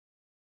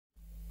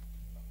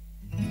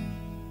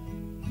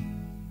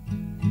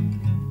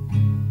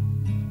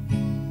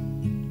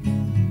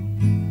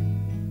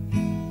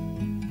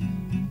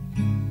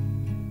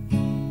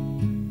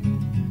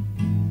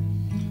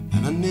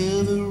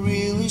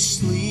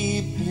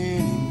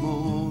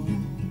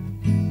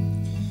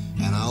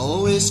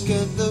always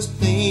get those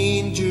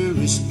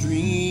dangerous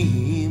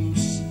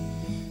dreams,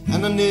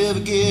 and I never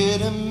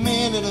get a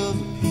minute of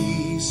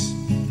peace.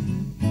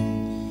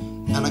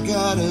 And I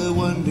gotta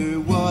wonder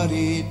what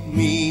it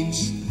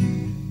means.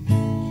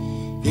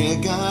 Yeah,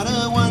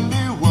 gotta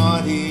wonder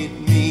what it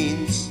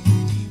means.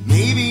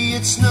 Maybe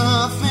it's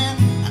nothing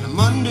and I'm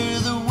under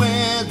the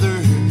weather.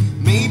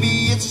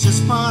 Maybe it's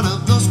just part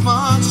of those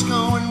bugs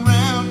going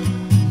round.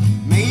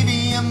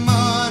 Maybe I'm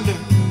under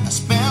a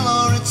spell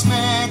or it's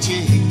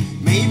magic.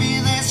 Maybe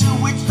there's a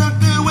witch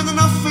doctor with an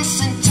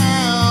office in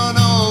town.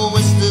 Oh,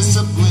 is this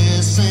a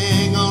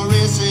blessing or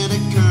is it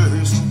a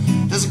curse?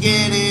 Does it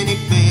get any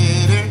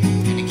better?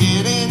 Can it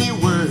get any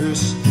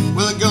worse?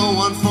 Will it go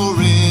on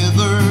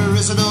forever?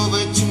 Is it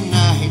over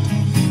tonight?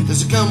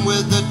 Does it come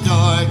with the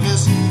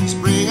darkness?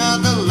 Bring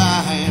out the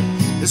light.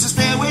 There's a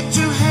stairway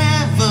to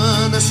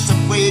heaven, a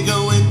subway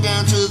going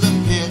down to the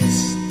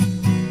pits.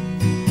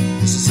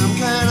 This is some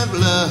kind of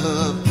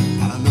love.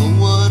 I don't know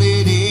what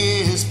it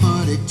is,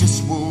 but it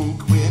just won't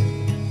quit.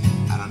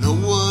 I don't know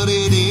what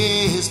it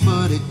is,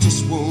 but it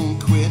just won't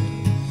quit.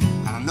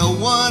 I don't know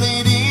what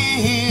it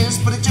is,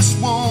 but it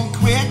just won't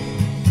quit.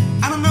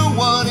 I don't know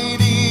what it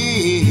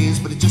is,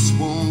 but it just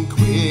won't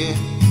quit.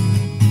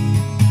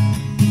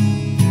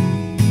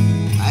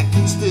 I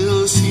can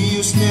still see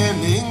you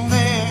standing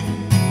there,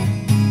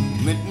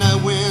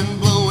 midnight wind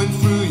blowing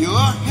through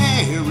your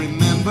hair.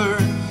 Remember,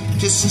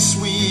 kissing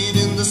sweet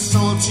in the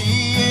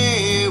salty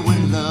air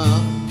when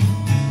love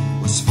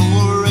was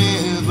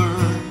forever.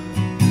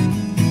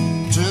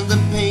 Turn the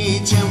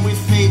page and we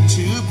fade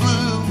to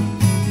blue.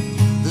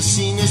 The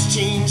scene has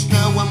changed,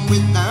 now I'm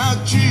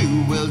without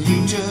you. Well,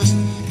 you just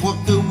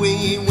walked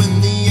away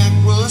when the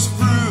act was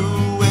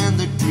through and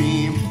the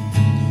dream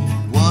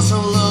was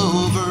all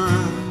over.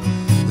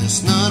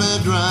 There's not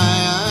a dry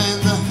eye in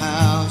the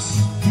house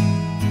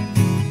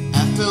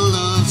after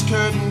love's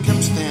curtain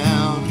comes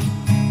down.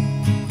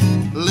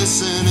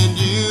 Listen and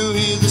you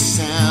hear the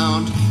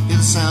sound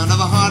of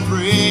a heart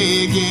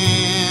breaking.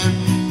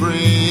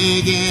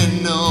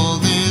 No,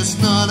 there's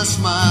not a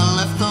smile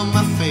left on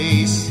my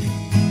face.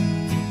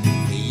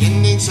 The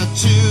endings are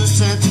too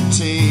sad to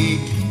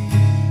take.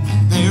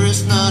 There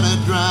is not a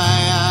dry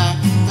eye,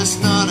 there's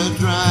not a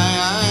dry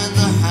eye in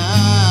the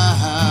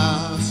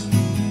house.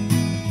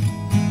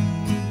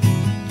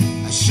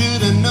 I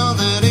should have known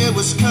that it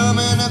was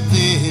coming at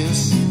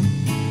this,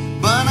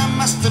 but I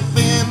must have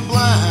been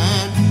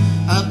blind.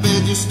 I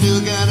bet you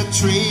still got a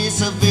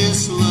trace of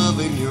his love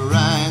in your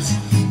eyes.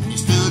 You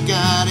still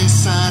got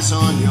his eyes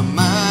on your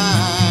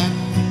mind.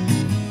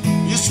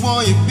 You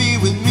swore you'd be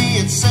with me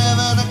at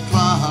 7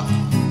 o'clock.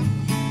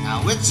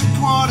 Now it's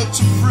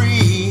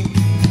 2:45.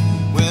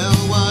 Well,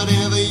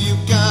 whatever you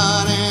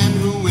got and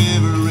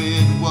whoever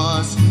it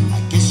was, I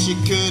guess you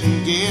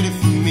couldn't get it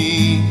from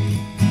me.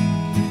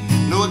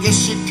 No, I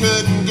guess you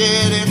couldn't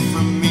get it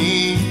from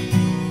me.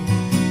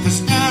 'Cause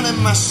down in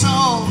my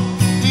soul,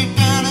 deep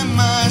down in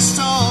my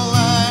soul,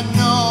 I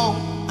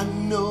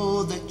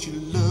know that you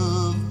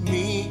love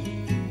me.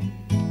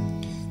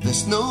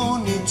 There's no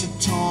need to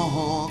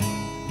talk.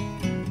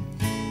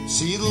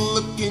 See the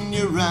look in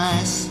your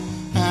eyes,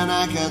 and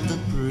I got the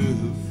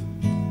proof.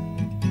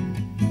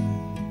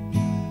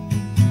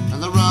 And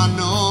there are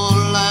no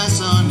lies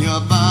on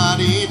your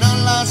body, no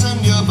lies on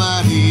your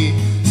body.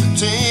 So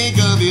take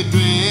off your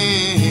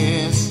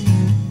dress.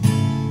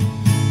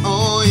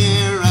 Oh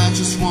yeah, I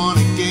just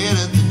wanna get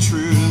at the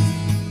truth.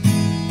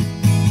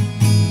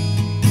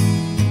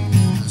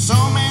 So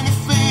many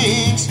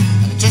things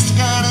I just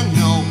gotta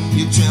know.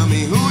 You tell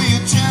me who, you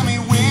tell me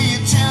where, you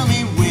tell me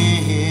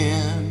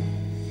when.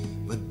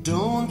 But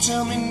don't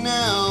tell me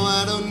now,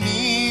 I don't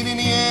need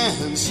any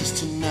answers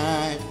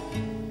tonight.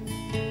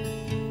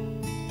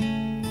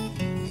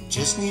 I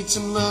just need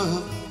some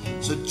love,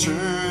 so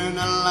turn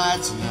the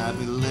lights and I'll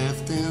be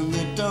left in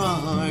the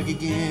dark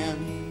again.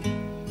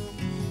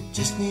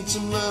 Just need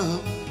some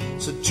love,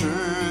 so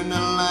turn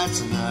the lights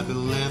and I'll be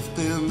left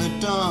in the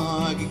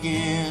dark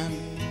again.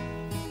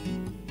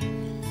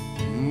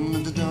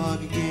 In the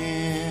dark again.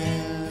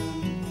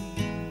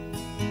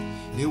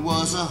 It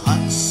was a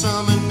hot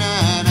summer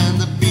night and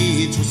the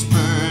beach was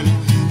burning.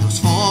 There was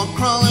fog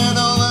crawling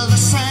over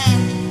the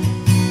sand.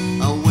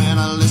 Oh, when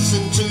I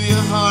listen to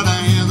your heart, I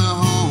hear the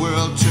whole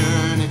world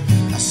turning.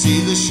 I see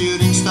the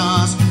shooting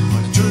stars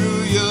running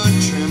through your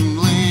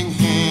trembling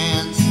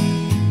hands.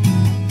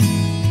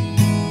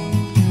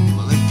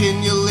 In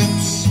your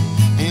lips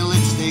and your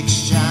lipstick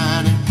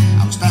shining,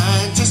 I was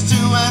dying just to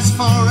ask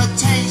for a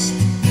taste.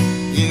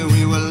 Yeah,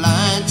 we were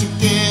lying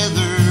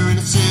together in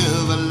a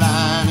silver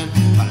lining.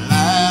 By the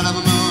light of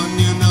a moon,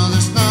 you know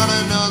there's not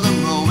another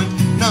moment,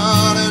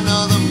 not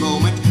another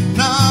moment,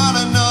 not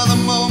another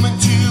moment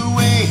to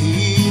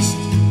waste.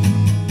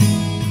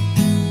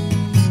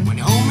 When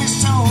you hold me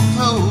so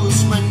close,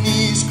 my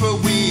knees grow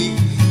weak.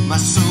 My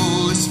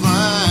soul is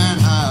flying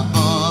high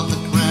above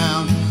the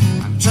ground.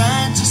 I'm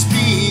trying to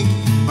speak,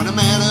 but no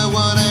matter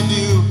what I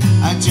do,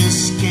 I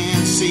just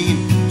can't seem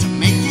to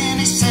make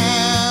any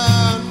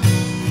sound.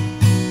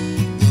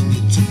 Then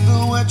you took the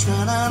words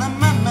right out of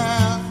my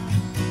mouth.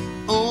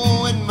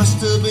 Oh,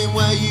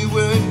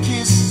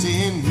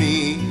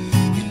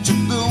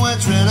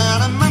 words right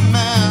out of my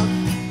mouth.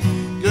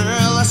 Girl,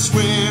 I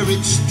swear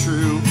it's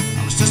true.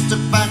 I was just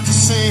about to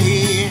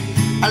say,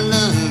 I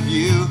love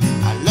you,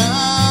 I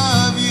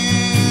love you.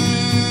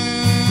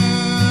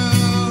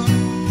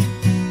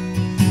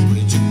 Well,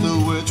 you took the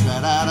words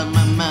right out of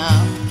my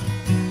mouth.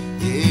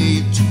 Yeah,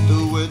 you took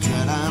the words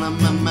right out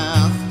of my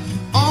mouth.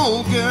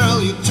 Oh,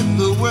 girl, you took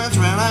the words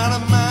right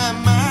out of my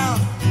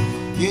mouth.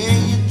 Yeah,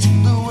 you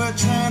took the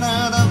words right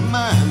out of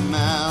my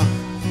mouth.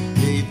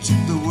 Yeah, you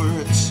took the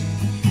words.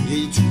 Yeah,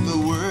 you took the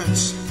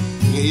words.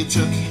 Yeah, you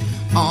took.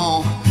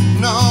 Oh,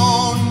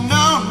 no,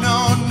 no,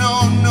 no, no,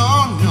 no,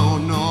 no,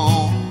 no.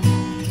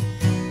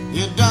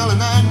 Yeah,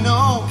 darling, I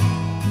know,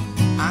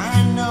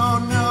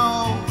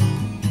 no.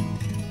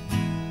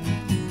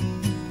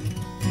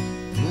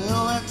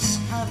 Well, let's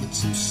have it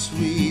some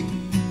sweet.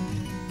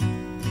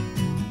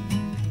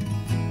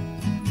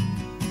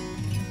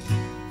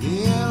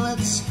 Yeah,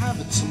 let's have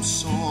it some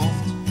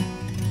soft.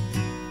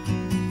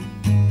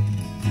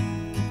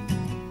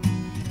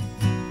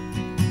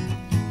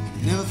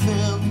 Never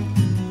felt,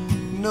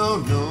 no,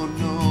 no,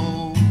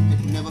 no.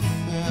 It never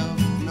felt,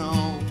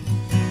 no.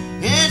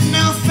 It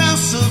never felt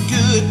so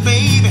good,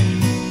 baby.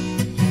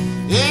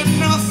 It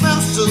never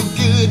felt so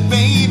good,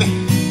 baby.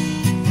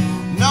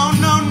 No,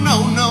 no, no,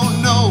 no,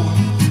 no.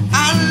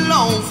 I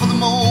long for the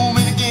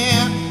moment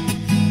again.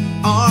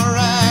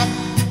 Alright,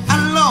 I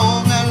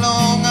long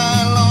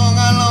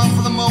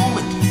for the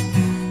moment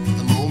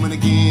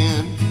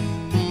again.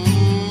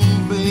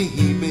 Baby,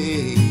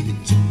 you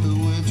took the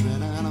words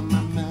right out of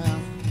my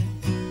mouth.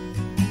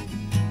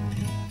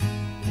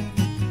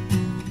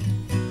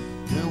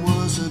 There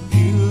was a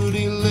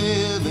beauty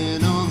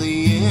living on the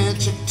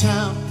edge of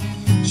town.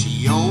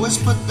 She always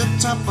put the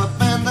top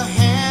up and the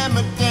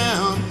hammer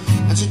down,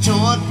 and she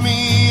taught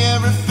me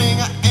everything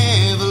I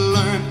ever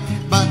learned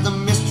about the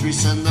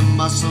mysteries and the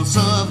muscles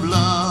of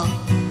love.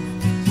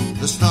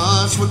 The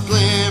stars would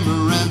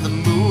glimmer and the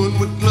moon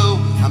would glow.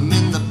 I'm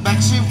in the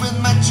backseat with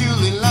my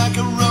Julie like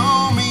a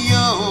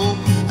Romeo,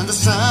 and the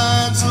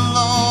signs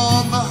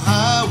along the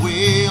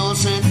highway all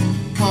said,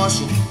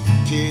 caution,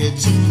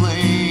 kids at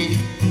play.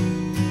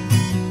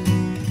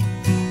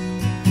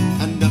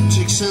 And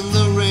upticks in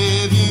the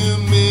rearview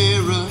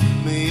mirror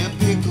may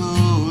appear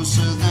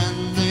closer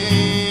than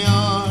they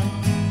are.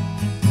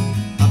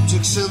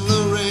 Upticks in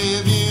the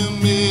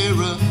rearview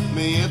mirror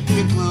may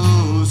appear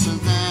closer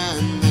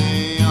than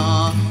they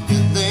are.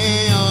 Yeah,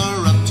 they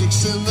are.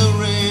 Upticks in the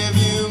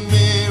rearview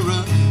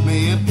mirror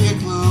may appear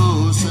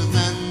closer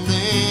than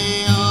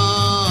they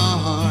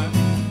are.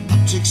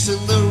 Upticks in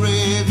the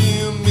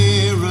rearview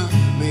mirror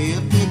may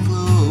appear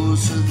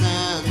closer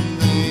than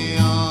they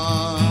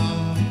are.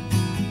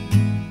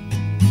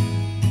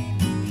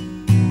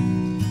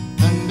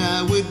 And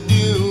I would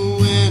do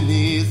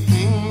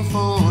anything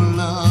for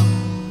love,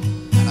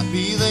 and I'd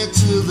be there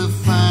till the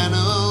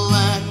final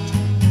act.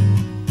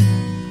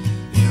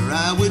 Here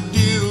I would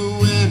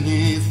do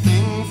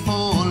anything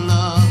for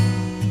love,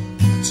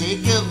 I'd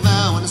take a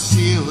vow and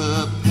seal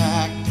a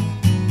pact.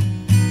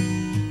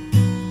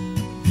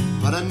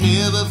 But I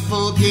never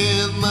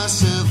forgive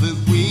myself if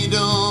we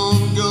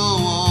don't go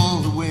all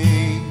the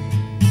way.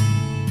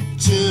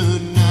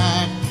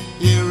 Tonight,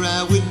 here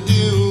I would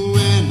do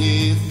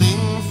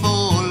anything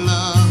for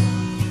love.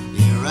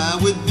 Here I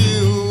would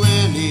do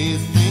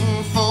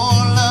anything for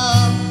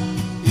love.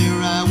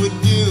 Here I would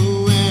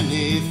do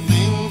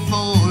anything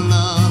for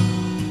love.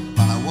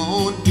 But I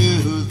won't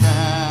do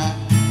that.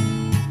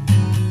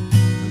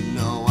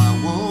 No, I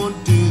won't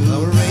do that.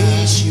 I'll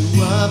raise you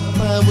up,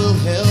 I will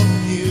help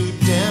you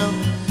down.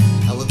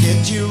 I will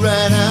get you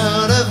right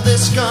out of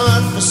this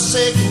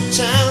godforsaken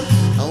town.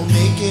 I'll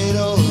make it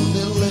all a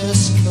little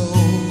less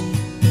cold.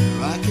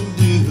 Here I can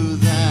do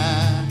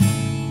that.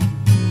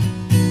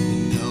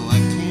 No, I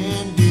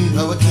can't do that.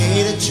 I will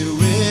cater to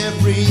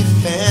every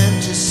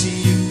fantasy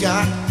you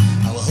got.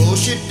 I will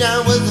hose you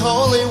down with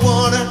holy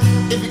water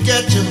if you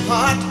get your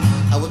heart.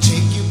 I will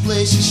take you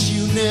places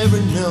you never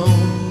know.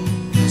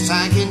 'Cause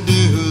I can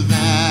do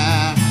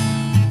that.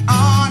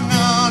 Oh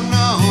no,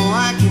 no,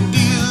 I can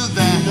do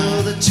that. You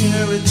know the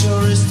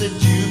territories that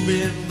you've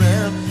been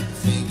round.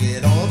 Think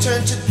it all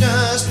turn to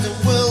dust and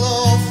we'll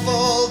all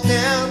fall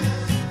down.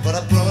 But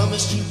I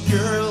promise you,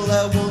 girl,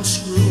 I won't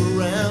screw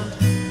around.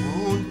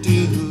 Won't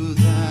do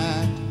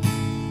that.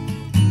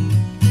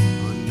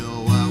 Oh no,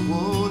 I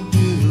won't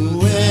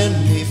do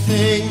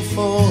anything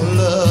for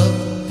love.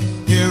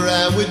 Here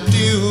I would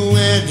do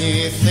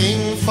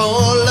anything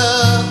for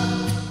love.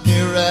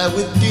 Here I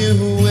would do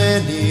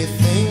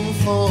anything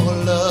for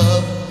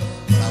love.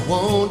 But I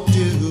won't